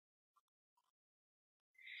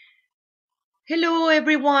Hello,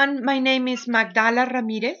 everyone. My name is Magdala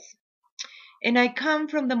Ramirez, and I come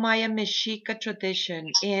from the Maya Mexica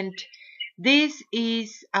tradition. And this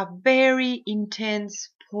is a very intense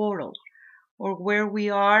portal, or where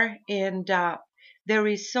we are, and there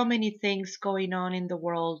is so many things going on in the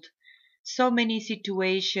world, so many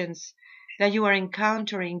situations that you are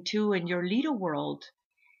encountering too in your little world.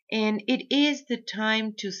 And it is the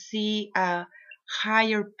time to see a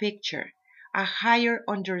higher picture, a higher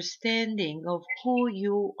understanding of who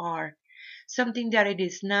you are. Something that it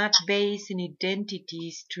is not based in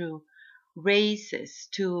identities to races,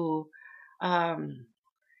 to um,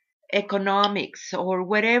 economics, or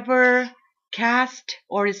whatever caste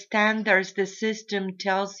or standards the system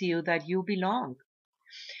tells you that you belong.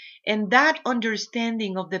 And that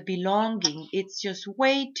understanding of the belonging, it's just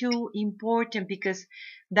way too important because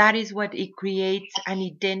that is what it creates an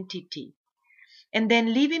identity. And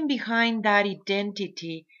then leaving behind that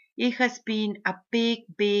identity, it has been a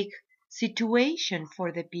big situation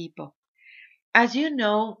for the people. As you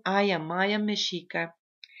know, I am Maya Mexica,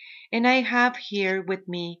 and I have here with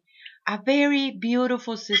me a very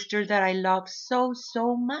beautiful sister that I love so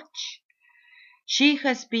much. She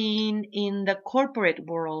has been in the corporate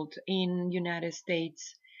world in United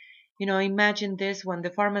States. Imagine this one, the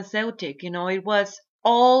pharmaceutic, it was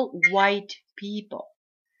all white people.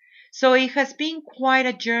 So it has been quite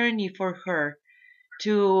a journey for her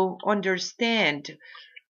to understand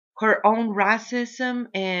her own racism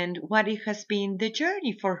and what it has been the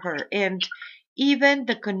journey for her, and even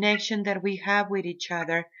the connection that we have with each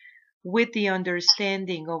other with the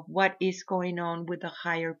understanding of what is going on with the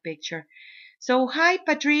higher picture. So, hi,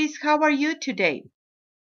 Patrice, how are you today?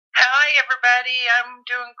 Hi, everybody. I'm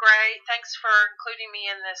doing great. Thanks for including me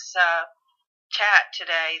in this chat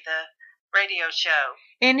today, the radio show.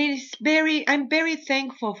 And I'm very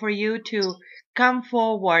thankful for you to come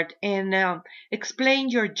forward and explain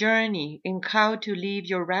your journey and how to leave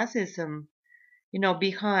your racism,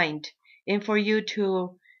 behind, and for you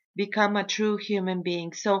to become a true human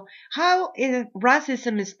being. So, how is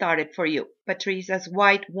racism started for you, Patrice, as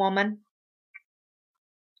white woman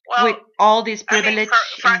with Well, all this I mean, privilege?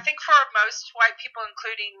 I think for most white people,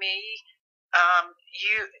 including me,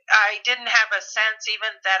 I didn't have a sense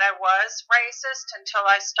even that I was racist until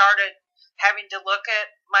I started having to look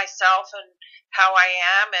at myself and how I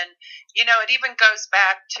am. And, it even goes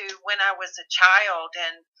back to when I was a child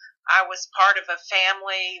and I was part of a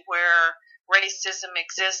family where racism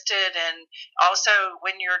existed. And also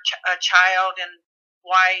when you're a child and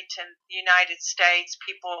white in the United States,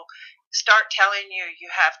 people start telling you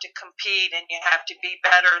you have to compete and you have to be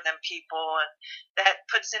better than people, and that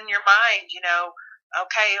puts in your mind,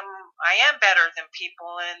 okay, I am better than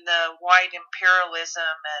people in the white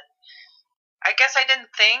imperialism. And I guess I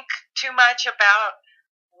didn't think too much about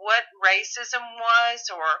what racism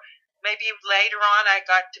was, or maybe later on I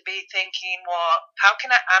got to be thinking, well, how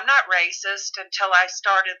can I'm not racist until I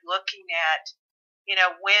started looking at,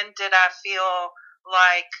 when did I feel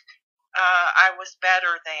like I was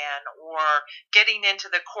better than, or getting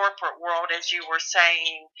into the corporate world, as you were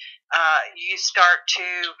saying, you start to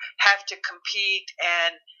have to compete,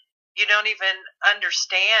 and you don't even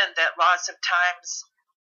understand that lots of times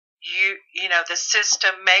the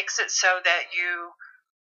system makes it so that you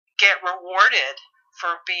get rewarded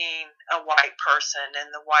for being a white person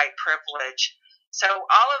and the white privilege. So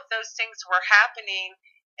all of those things were happening,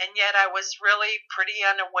 and yet I was really pretty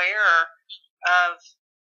unaware of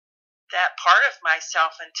that part of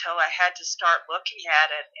myself until I had to start looking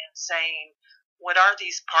at it and saying, what are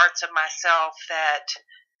these parts of myself that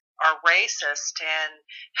are racist, and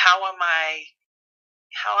how am I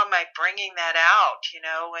bringing that out,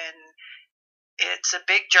 and it's a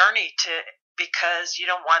big journey to, because you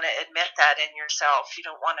don't want to admit that in yourself. You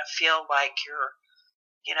don't want to feel like you're,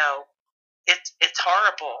 you know, it's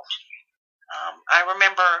horrible. I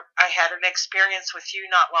remember I had an experience with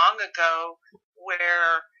you not long ago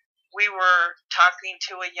where we were talking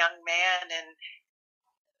to a young man,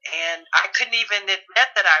 and I couldn't even admit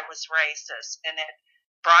that I was racist, and it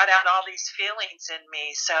brought out all these feelings in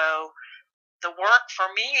me. So the work for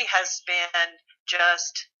me has been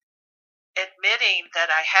just admitting that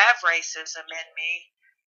I have racism in me,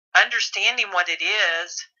 understanding what it is,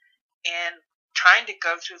 and trying to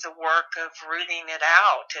go through the work of rooting it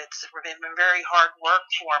out. It's been very hard work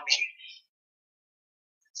for me.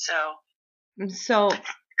 So So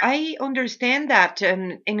I understand that,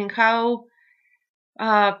 and how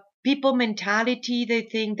uh, people mentality, they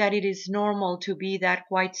think that it is normal to be that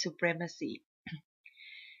white supremacy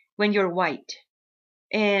when you're white,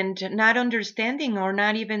 and not understanding or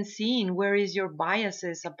not even seeing where is your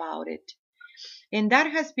biases about it. And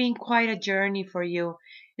that has been quite a journey for you,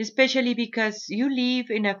 especially because you live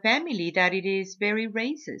in a family that it is very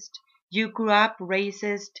racist. You grew up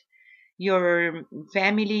racist. Your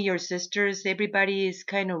family, your sisters, everybody is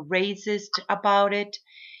kind of racist about it.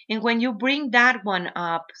 And when you bring that one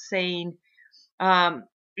up, saying, um,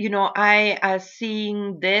 I am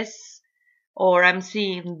seeing this, or I'm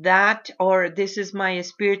seeing that, or this is my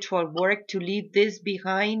spiritual work to leave this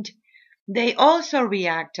behind, they also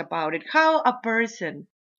react about it. How a person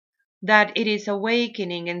that it is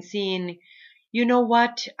awakening and seeing, you know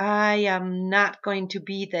what, I am not going to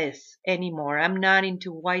be this anymore. I'm not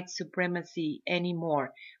into white supremacy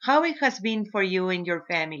anymore. How it has been for you and your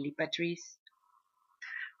family, Patrice?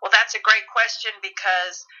 Well, that's a great question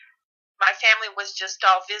because my family was just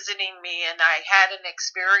all visiting me, and I had an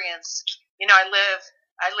experience. I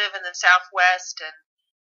live in the Southwest, and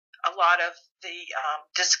a lot of the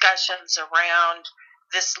discussions around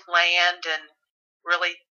this land and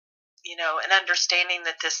really, an understanding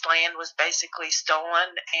that this land was basically stolen.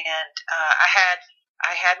 And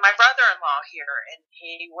I had my brother-in-law here, and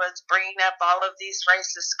he was bringing up all of these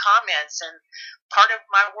racist comments. And part of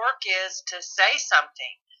my work is to say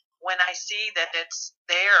something when I see that it's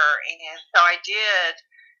there. And so I did.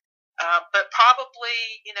 But probably,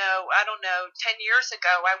 I don't know, 10 years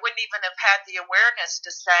ago, I wouldn't even have had the awareness to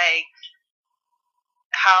say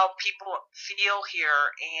how people feel here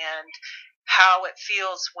and how it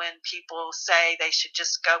feels when people say they should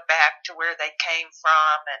just go back to where they came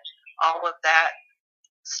from and all of that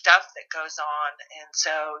stuff that goes on. And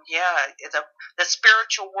so, yeah, the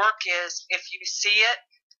spiritual work is, if you see it,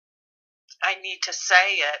 I need to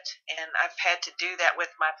say it. And I've had to do that with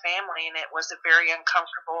my family, and it was a very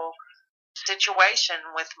uncomfortable situation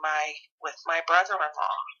with my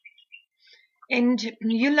brother-in-law. And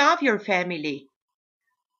you love your family.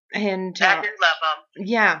 And I do love them.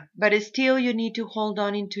 yeah, but still you need to hold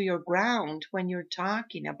on into your ground when you're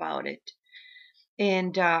talking about it.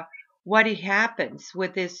 And what it happens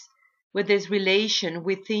with this relation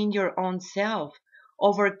within your own self,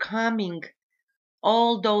 overcoming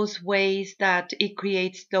all those ways that it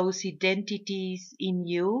creates those identities in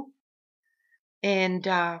you, and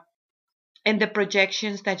the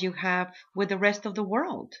projections that you have with the rest of the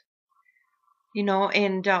world.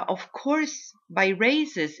 And of course by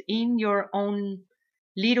races in your own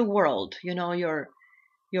little world, your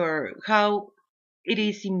how it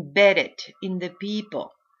is embedded in the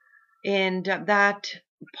people, and that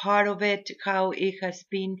part of it, how it has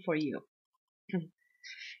been for you.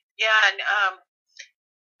 Yeah, and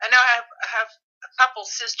I know I have a couple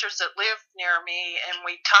sisters that live near me, and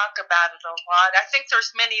we talk about it a lot. I think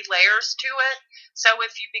there's many layers to it. So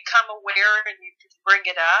if you become aware and you can bring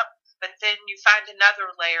it up, but then you find another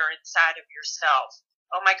layer inside of yourself.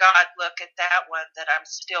 Oh my God, look at that one that I'm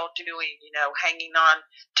still doing, hanging on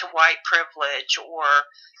to white privilege, or,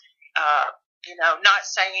 not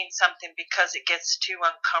saying something because it gets too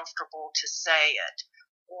uncomfortable to say it.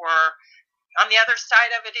 Or on the other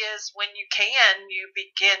side of it is when you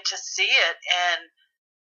begin to see it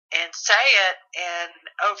and say it and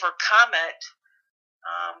overcome it.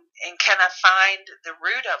 And can I find the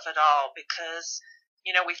root of it all? Because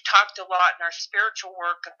we've talked a lot in our spiritual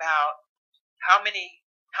work about how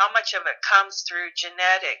much of it comes through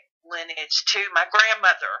genetic lineage too. My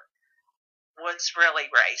grandmother was really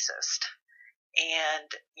racist, and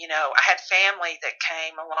I had family that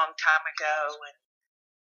came a long time ago, and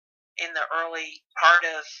in the early part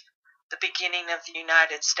of the beginning of the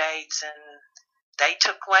United States, and they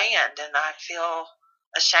took land, and I feel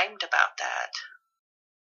ashamed about that.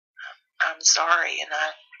 I'm sorry, and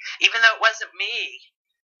even though it wasn't me,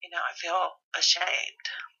 I feel ashamed.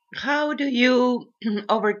 How do you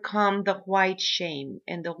overcome the white shame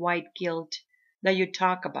and the white guilt that you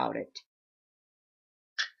talk about it?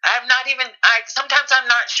 I'm not even. Sometimes I'm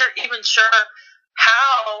not even sure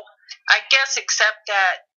how. I guess except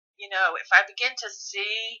that if I begin to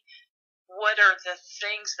see what are the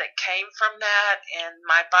things that came from that and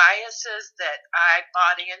my biases that I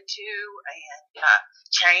bought into and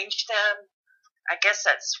changed them, I guess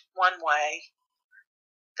that's one way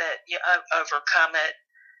that you overcome it.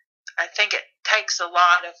 I think it takes a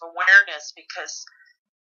lot of awareness because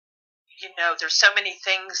there's so many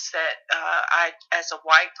things that I, as a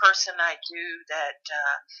white person, I do that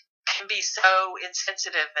can be so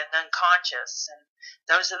insensitive and unconscious, and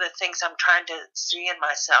those are the things I'm trying to see in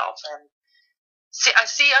myself. And I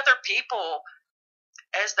see other people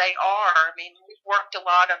as they are. I mean, we've worked a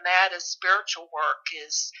lot on that as spiritual work.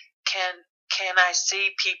 Is can I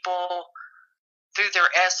see people through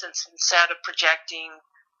their essence instead of projecting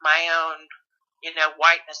my own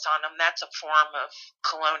whiteness on them. That's a form of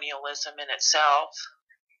colonialism in itself.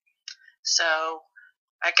 So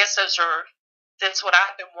I guess that's what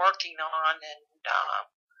I've been working on, and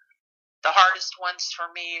the hardest ones for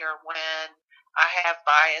me are when I have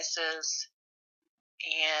biases,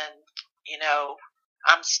 and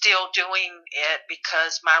I'm still doing it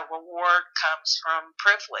because my reward comes from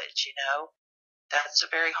privilege. That's a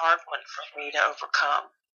very hard one for me to overcome.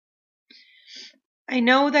 I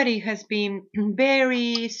know that it has been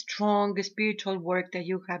very strong spiritual work that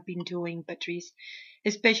you have been doing, Patrice,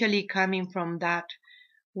 especially coming from that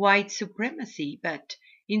white supremacy, but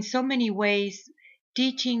in so many ways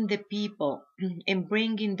teaching the people and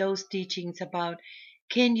bringing those teachings about,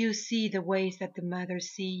 can you see the ways that the mothers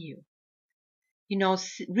see you?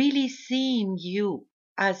 Really seeing you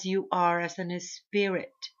as you are, as a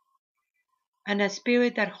spirit, and a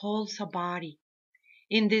spirit that holds a body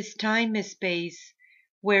in this time and space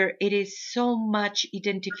where it is so much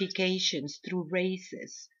identifications through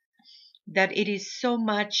races, that it is so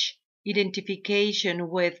much identification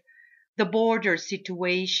with the border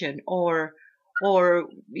situation, or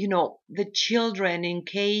the children in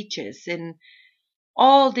cages and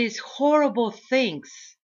all these horrible things,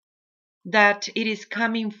 that it is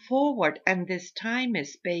coming forward in this time and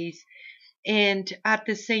space, and at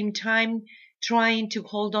the same time trying to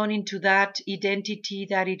hold on into that identity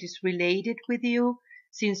that it is related with you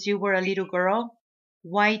since you were a little girl,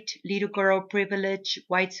 white little girl privilege,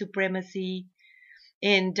 white supremacy,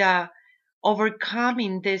 and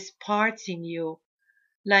overcoming these parts in you,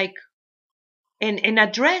 like, and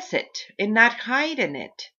address it and not hide in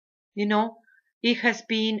it. It has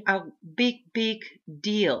been a big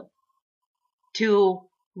deal to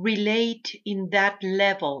relate in that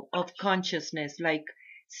level of consciousness, like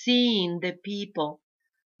seeing the people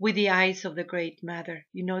with the eyes of the Great Mother,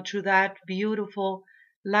 through that beautiful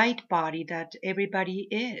light body that everybody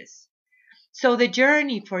is. So the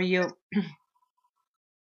journey for you,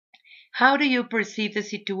 how do you perceive the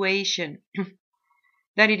situation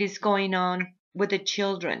that it is going on with the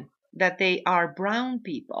children, that they are brown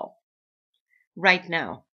people right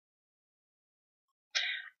now?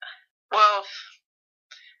 Well,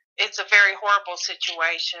 it's a very horrible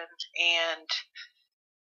situation, and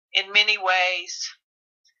in many ways,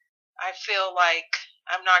 I feel like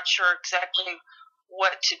I'm not sure exactly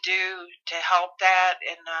what to do to help that,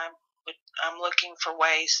 and I'm looking for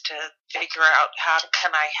ways to figure out how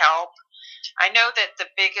can I help. I know that the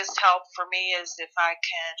biggest help for me is if I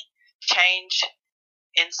can change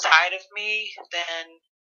inside of me, then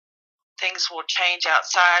things will change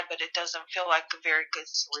outside, but it doesn't feel like a very good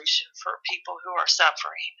solution for people who are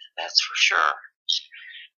suffering. That's for sure.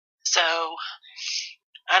 So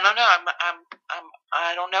I don't know.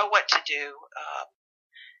 I don't know what to do.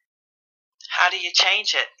 How do you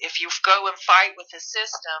change it? If you go and fight with the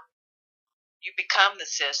system, you become the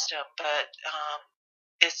system. But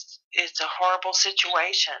it's a horrible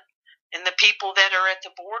situation, and the people that are at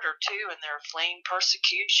the border too, and they're fleeing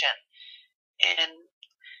persecution, and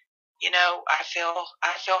I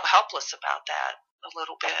feel helpless about that a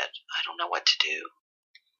little bit. I don't know what to do.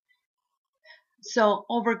 So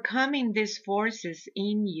overcoming these forces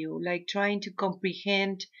in you, like trying to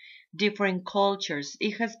comprehend different cultures,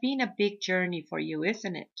 it has been a big journey for you,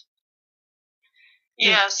 isn't it?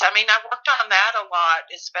 Yes, I mean, I worked on that a lot,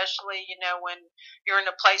 especially, when you're in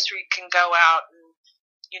a place where you can go out and,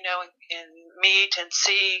 and meet and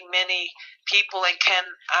see many people. And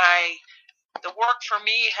the work for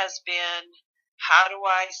me has been, how do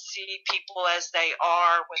I see people as they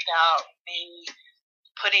are without me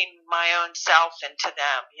putting my own self into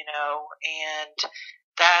them, and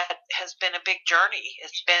that has been a big journey.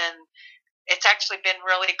 It's actually been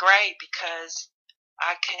really great because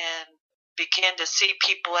I can begin to see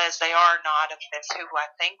people as they are, not as who I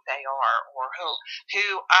think they are, or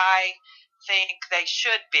who I think they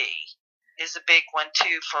should be, is a big one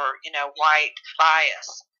too for, white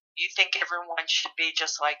bias. You think everyone should be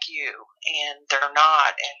just like you, and they're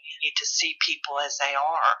not, and you need to see people as they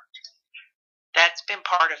are. That's been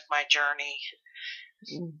part of my journey.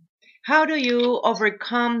 How do you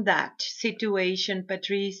overcome that situation,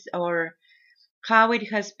 Patrice, or how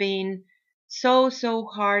it has been so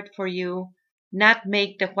hard for you not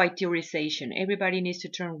make the whiteization? Everybody needs to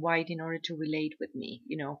turn white in order to relate with me,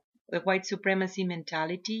 the white supremacy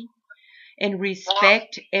mentality, and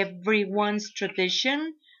respect everyone's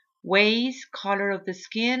tradition, ways, color of the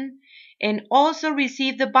skin, and also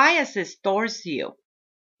receive the biases towards you,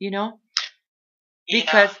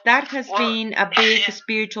 because that has been a big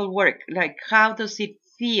spiritual work. Like, how does it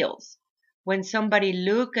feel when somebody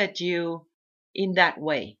look at you in that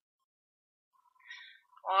way?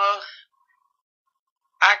 Well,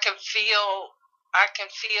 I can feel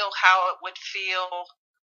how it would feel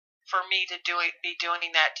for me to be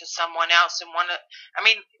doing that to someone else. And the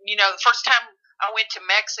first time I went to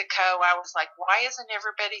Mexico, I was like, why isn't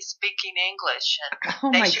everybody speaking English? And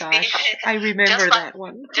Oh they my should be gosh, I remember that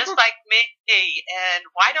one. just like me. And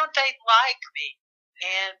why don't they like me?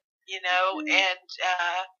 And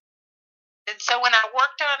and so when I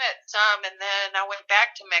worked on it some, and then I went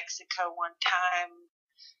back to Mexico one time,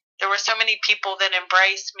 there were so many people that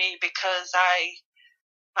embraced me because I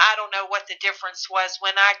don't know what the difference was.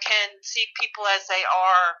 When I can see people as they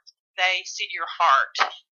are, they see your heart,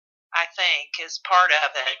 I think, is part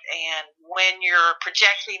of it. And when you're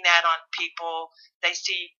projecting that on people, they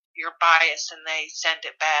see your bias and they send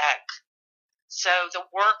it back. So the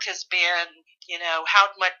work has been,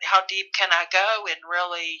 how deep can I go in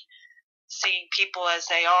really seeing people as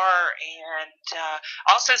they are, and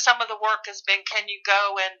also some of the work has been, can you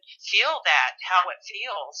go and feel that, how it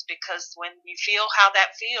feels, because when you feel how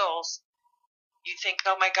that feels, you think,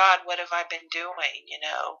 oh my God, what have I been doing?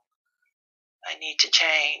 I need to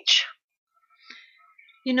change.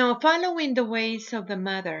 Following the ways of the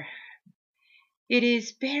mother, it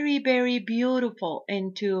is very, very beautiful,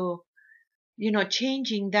 and to,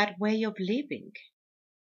 changing that way of living.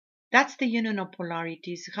 That's the union of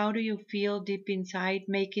polarities. How do you feel deep inside,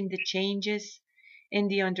 making the changes and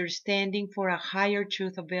the understanding for a higher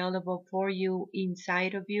truth available for you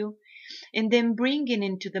inside of you, and then bringing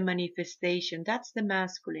into the manifestation? That's the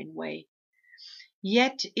masculine way.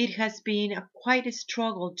 Yet it has been quite a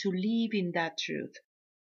struggle to live in that truth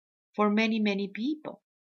for many, many people.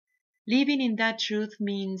 Living in that truth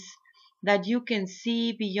means that you can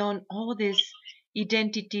see beyond all these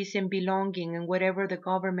identities and belonging and whatever the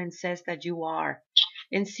government says that you are,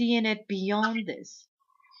 and seeing it beyond this.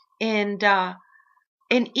 And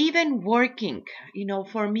even working,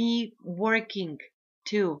 for me, working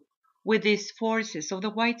too with these forces of the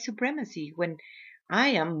white supremacy. When I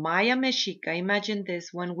am Maya Mexica, imagine this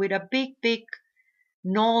one, with a big, big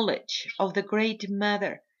knowledge of the Great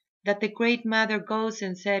Mother, that the Great Mother goes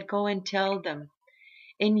and said, go and tell them.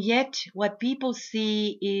 And yet what people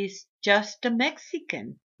see is just a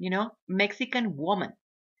Mexican, Mexican woman.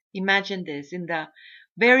 Imagine this, in the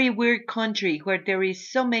very weird country where there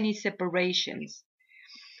is so many separations.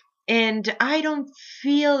 And I don't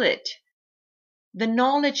feel it. The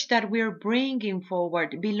knowledge that we're bringing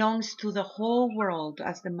forward belongs to the whole world,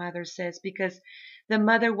 as the mother says, because the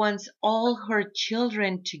mother wants all her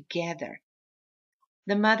children together.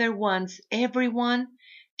 The mother wants everyone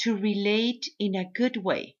to relate in a good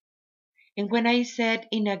way. And when I said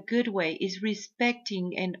in a good way, is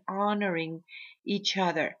respecting and honoring each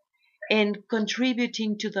other and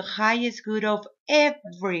contributing to the highest good of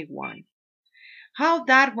everyone. How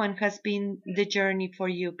that one has been the journey for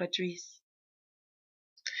you, Patrice?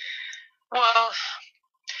 Well,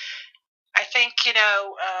 I think,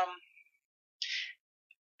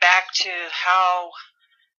 back to how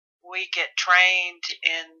we get trained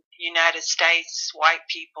in United States, white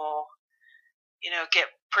people, get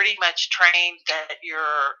pretty much trained that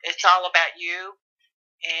it's all about you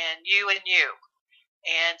and you and you.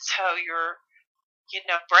 And so you're,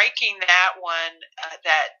 breaking that one,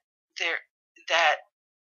 that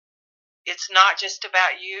it's not just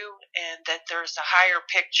about you, and that there's a higher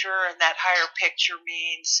picture, and that higher picture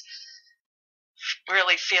means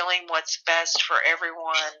really feeling what's best for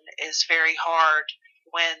everyone is very hard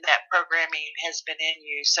when that programming has been in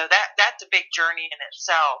you. So that's a big journey in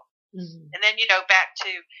itself. Mm-hmm. And then, back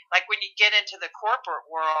to, like, when you get into the corporate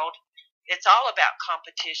world, it's all about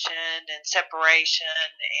competition and separation,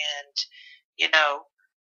 and,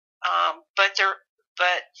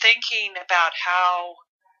 but thinking about how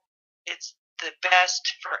it's the best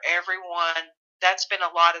for everyone. That's been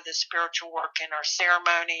a lot of the spiritual work in our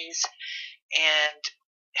ceremonies, and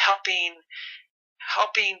helping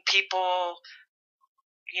people,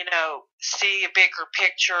 see a bigger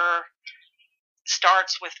picture.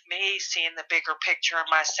 Starts with me seeing the bigger picture of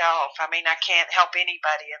myself. I mean, I can't help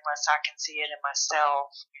anybody unless I can see it in myself.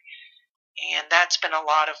 And that's been a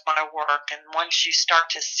lot of my work. And once you start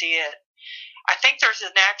to see it, I think there's a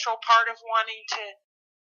natural part of wanting to,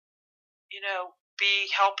 be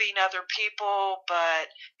helping other people, but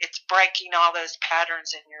it's breaking all those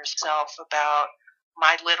patterns in yourself about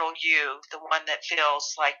my little you, the one that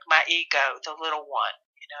feels like my ego, the little one,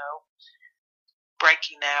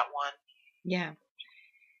 breaking that one. Yeah.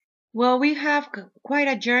 Well, we have quite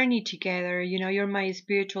a journey together. You're my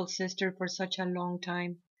spiritual sister for such a long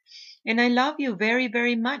time. And I love you very,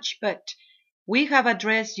 very much. But we have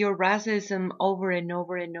addressed your racism over and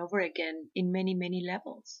over and over again in many, many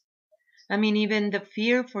levels. I mean, even the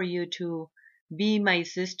fear for you to be my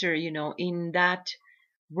sister, in that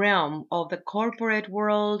realm of the corporate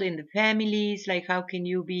world, in the families, like how can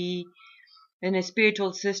you be a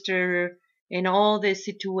spiritual sister in all these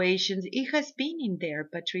situations? It has been in there,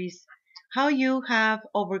 Patrice. How you have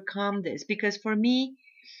overcome this? Because for me,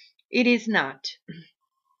 it is not.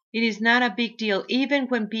 It is not a big deal. Even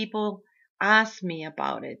when people ask me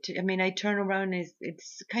about it, I mean, I turn around and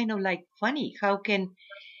it's kind of like funny. How can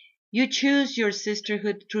you choose your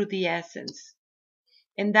sisterhood through the essence?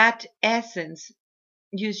 And that essence,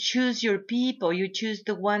 you choose your people, you choose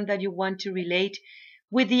the one that you want to relate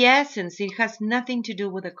with the essence. It has nothing to do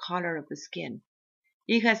with the color of the skin.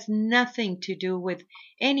 It has nothing to do with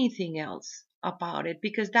anything else about it,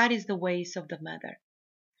 because that is the ways of the mother.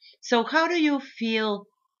 So how do you feel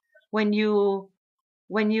when you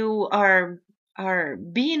are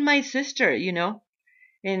being my sister,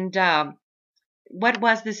 and what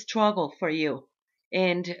was the struggle for you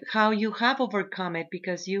and how you have overcome it,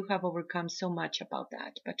 because you have overcome so much about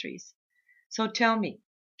that, Patrice. So tell me.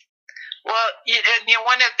 Well,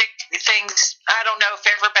 one of the big things, I don't know if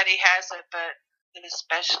everybody has it, but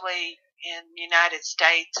especially in the United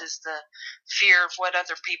States, is the fear of what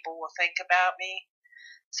other people will think about me.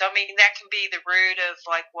 So, I mean, that can be the root of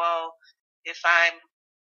like, well, if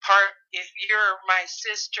you're my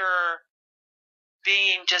sister,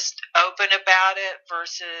 being just open about it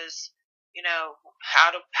versus,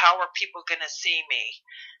 how are people going to see me?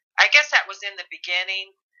 I guess that was in the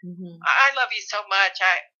beginning. Mm-hmm. I love you so much.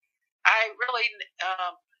 I really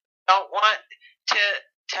don't want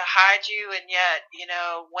to hide you, and yet,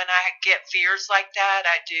 when I get fears like that,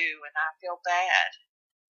 I do, and I feel bad.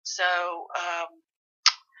 So,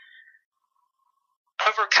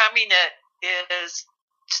 overcoming it is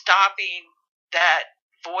stopping that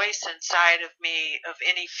voice inside of me of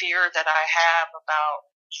any fear that I have about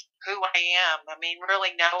who I am. I mean,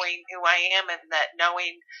 really knowing who I am, and that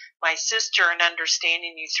knowing my sister and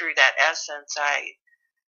understanding you through that essence, I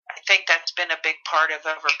think that's been a big part of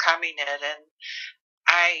overcoming it, and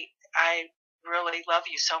I really love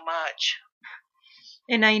you so much.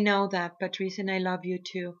 And I know that, Patrice, and I love you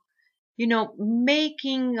too.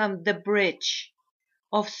 Making the bridge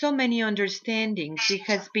of so many understandings, it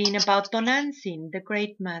has been about Tonantzin, the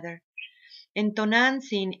great mother, and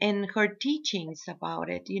Tonantzin and her teachings about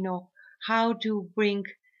it, how to bring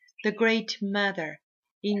the great mother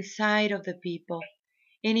inside of the people.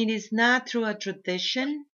 And it is not through a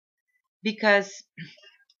tradition, because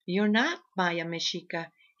you're not Maya Mexica.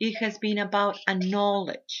 It has been about a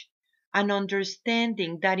knowledge, an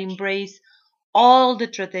understanding that embrace all the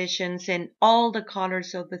traditions and all the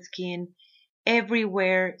colors of the skin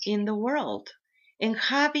everywhere in the world. And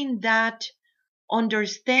having that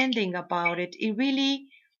understanding about it, it really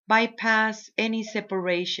bypass any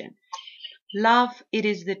separation. Love, it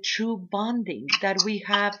is the true bonding that we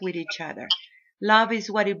have with each other. Love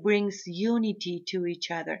is what it brings unity to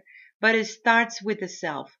each other, but it starts with the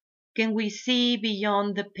self. Can we see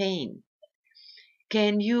beyond the pain?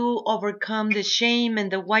 Can you overcome the shame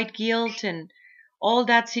and the white guilt and all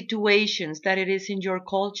that situations that it is in your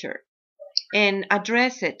culture, and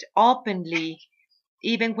address it openly,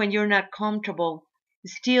 even when you're not comfortable?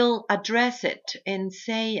 Still address it and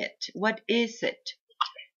say it. What is it?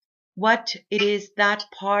 What it is, that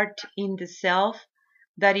part in the self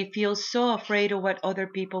that you feel so afraid of what other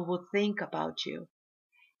people will think about you.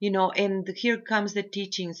 And here comes the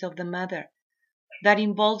teachings of the mother that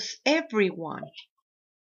involves everyone.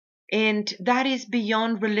 And that is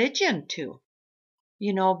beyond religion too,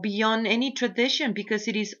 beyond any tradition, because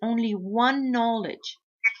it is only one knowledge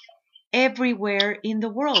everywhere in the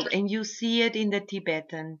world. And you see it in the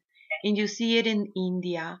Tibetan, and you see it in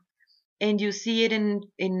India, and you see it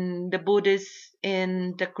in the Buddhists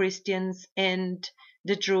and the Christians and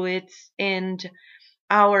the Druids and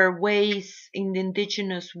our ways, in the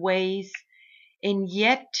indigenous ways. And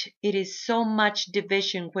yet it is so much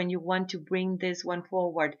division when you want to bring this one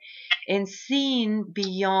forward, and seeing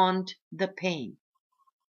beyond the pain,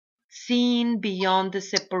 seeing beyond the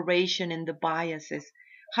separation and the biases.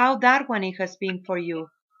 How that one it has been for you?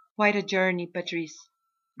 Quite a journey, Patrice.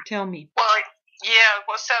 Tell me. Well, yeah.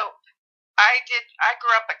 Well, so I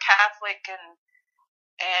grew up a Catholic, and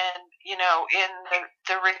in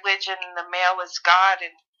the religion, the male is God,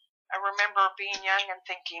 and I remember being young and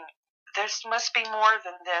thinking, there must be more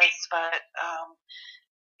than this, but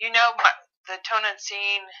the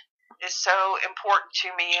Tonantzin is so important to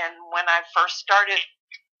me, and when I first started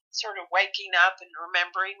sort of waking up and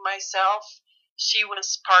remembering myself, she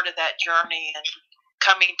was part of that journey and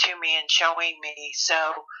coming to me and showing me.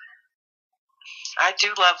 So I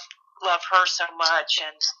do love her so much,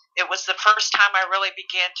 and it was the first time I really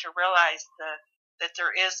began to realize that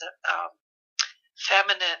there is a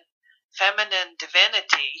feminine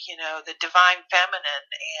divinity, the divine feminine,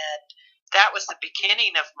 and that was the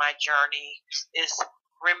beginning of my journey, is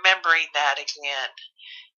remembering that again.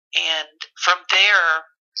 And from there,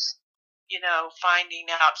 finding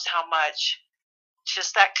out how much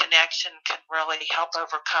just that connection can really help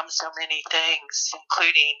overcome so many things,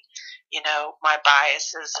 including, my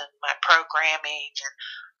biases and my programming and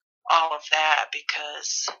all of that,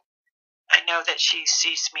 because I know that she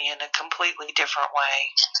sees me in a completely different way.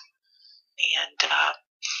 And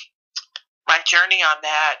my journey on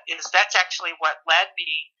that's actually what led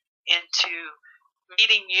me into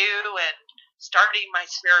meeting you and starting my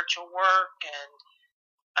spiritual work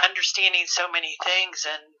and understanding so many things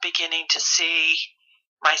and beginning to see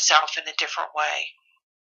myself in a different way.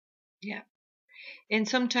 Yeah. And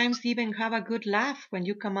sometimes even have a good laugh when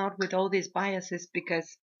you come out with all these biases,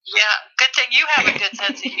 because... Yeah, good thing you have a good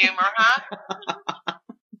sense of humor, huh?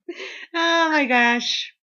 Oh my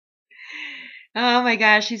gosh. Oh my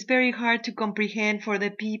gosh, it's very hard to comprehend for the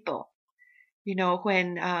people.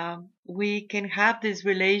 When we can have this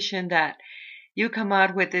relation that you come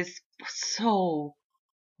out with this so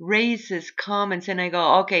racist comments, and I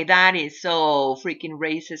go, okay, that is so freaking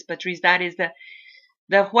racist, Patrice. That is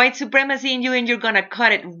the white supremacy in you, and you're gonna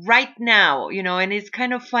cut it right now, and it's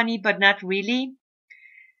kind of funny, but not really.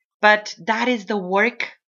 But that is the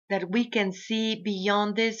work that we can see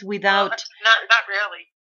beyond this without... Not really.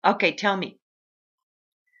 Okay, tell me.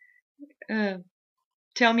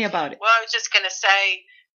 Tell me about it. Well, I was just going to say,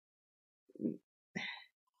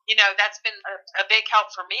 that's been a big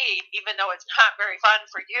help for me, even though it's not very fun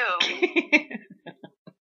for you.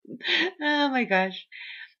 Oh my gosh.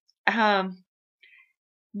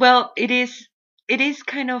 Well, it is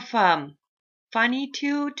kind of funny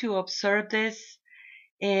too to observe this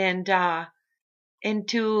and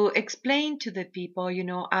to explain to the people,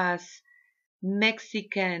 as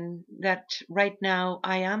Mexican, that right now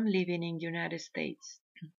I am living in United States,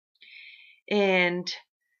 and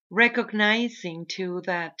recognizing too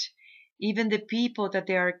that even the people that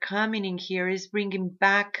they are coming in here is bringing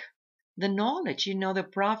back the knowledge, the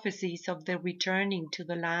prophecies of the returning to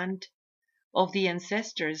the land of the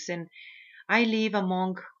ancestors. And I live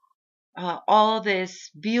among all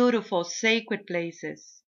these beautiful sacred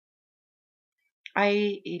places.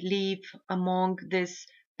 I live among these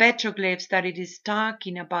petroglyphs that it is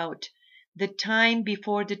talking about the time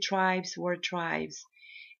before the tribes were tribes,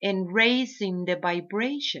 and raising the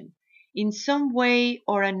vibration. In some way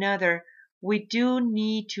or another, we do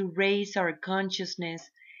need to raise our consciousness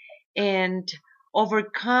and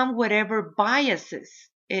overcome whatever biases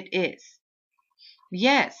it is.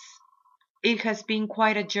 Yes, it has been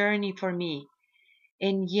quite a journey for me,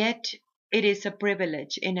 and yet it is a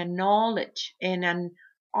privilege and a knowledge and an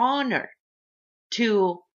honor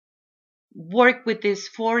to work with these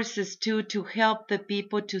forces to help the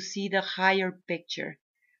people to see the higher picture.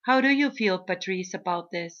 How do you feel, Patrice, about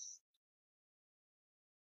this?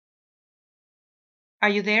 Are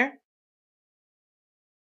you there?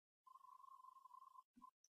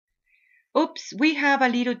 Oops, we have a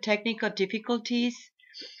little technical difficulties,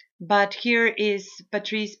 but here is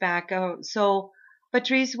Patrice back. So,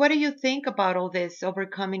 Patrice, what do you think about all this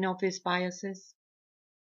overcoming of these biases?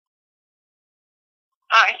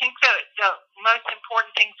 I think the most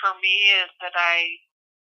important thing for me is that I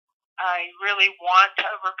really want to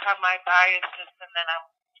overcome my biases, and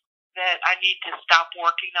that I need to stop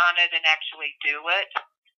working on it and actually do it.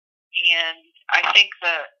 And I think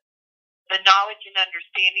the knowledge and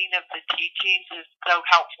understanding of the teachings is so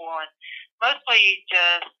helpful, and mostly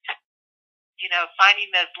just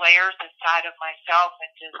finding those layers inside of myself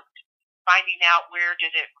and just finding out where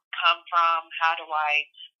did it come from, how do I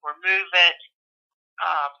remove it.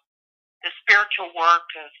 The spiritual work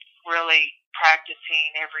of really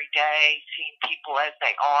practicing every day, seeing people as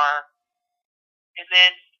they are, and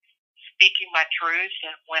then speaking my truth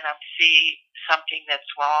and when I see something that's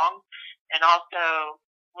wrong, and also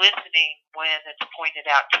listening when it's pointed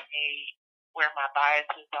out to me where my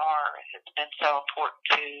biases are. It's been so important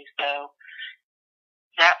too. So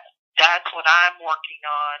that's what I'm working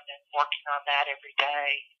on, and working on that every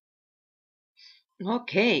day.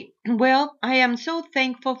 Okay. Well, I am so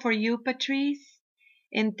thankful for you, Patrice,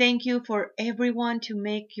 and thank you for everyone to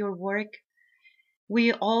make your work.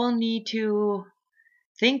 We all need to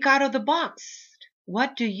think out of the box.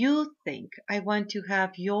 What do you think? I want to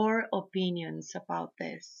have your opinions about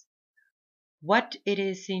this. What it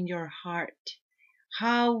is in your heart.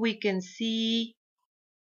 How we can see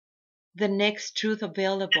the next truth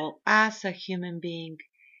available as a human being,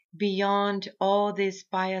 beyond all these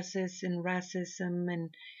biases and racism and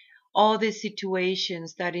all these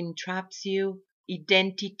situations that entraps you,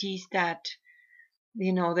 identities that,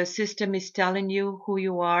 the system is telling you who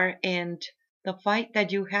you are, and the fight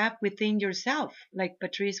that you have within yourself, like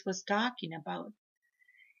Patrice was talking about,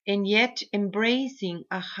 and yet embracing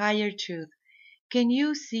a higher truth. Can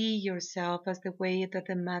you see yourself as the way that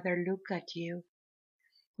the mother looked at you,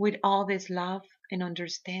 with all this love and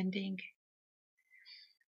understanding?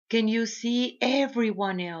 Can you see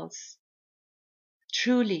everyone else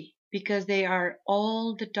truly, because they are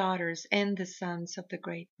all the daughters and the sons of the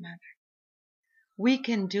Great Mother? We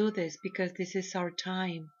can do this because this is our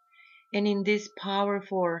time. And in this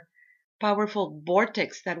powerful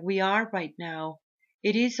vortex that we are right now,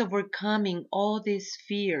 it is overcoming all these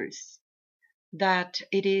fears that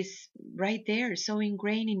it is right there, so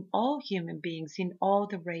ingrained in all human beings, in all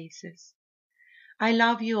the races. I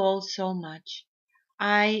love you all so much.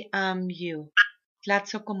 I am you.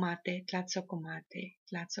 Tlatzocomate, Tlatzocomate,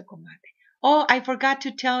 Tlatzocomate. Oh, I forgot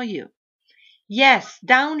to tell you. Yes,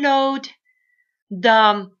 download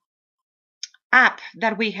the app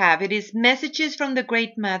that we have. It is Messages from the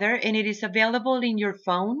Great Mother, and it is available in your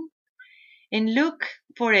phone. And look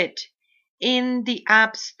for it in the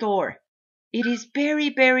App Store. It is very,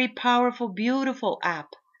 very powerful, beautiful app.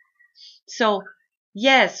 So,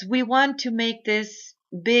 yes, we want to make this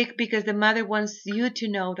big because the mother wants you to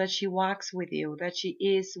know that she walks with you, that she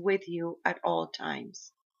is with you at all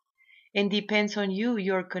times. And depends on you,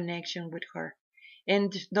 your connection with her.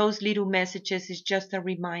 And those little messages is just a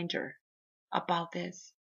reminder about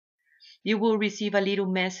this. You will receive a little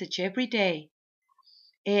message every day.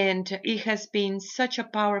 And it has been such a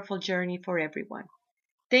powerful journey for everyone.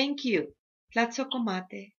 Thank you.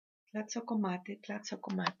 Tlatzocomate, Tlatzocomate,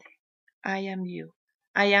 Tlatzocomate. I am you.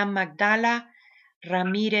 I am Magdala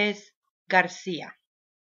Ramirez Garcia.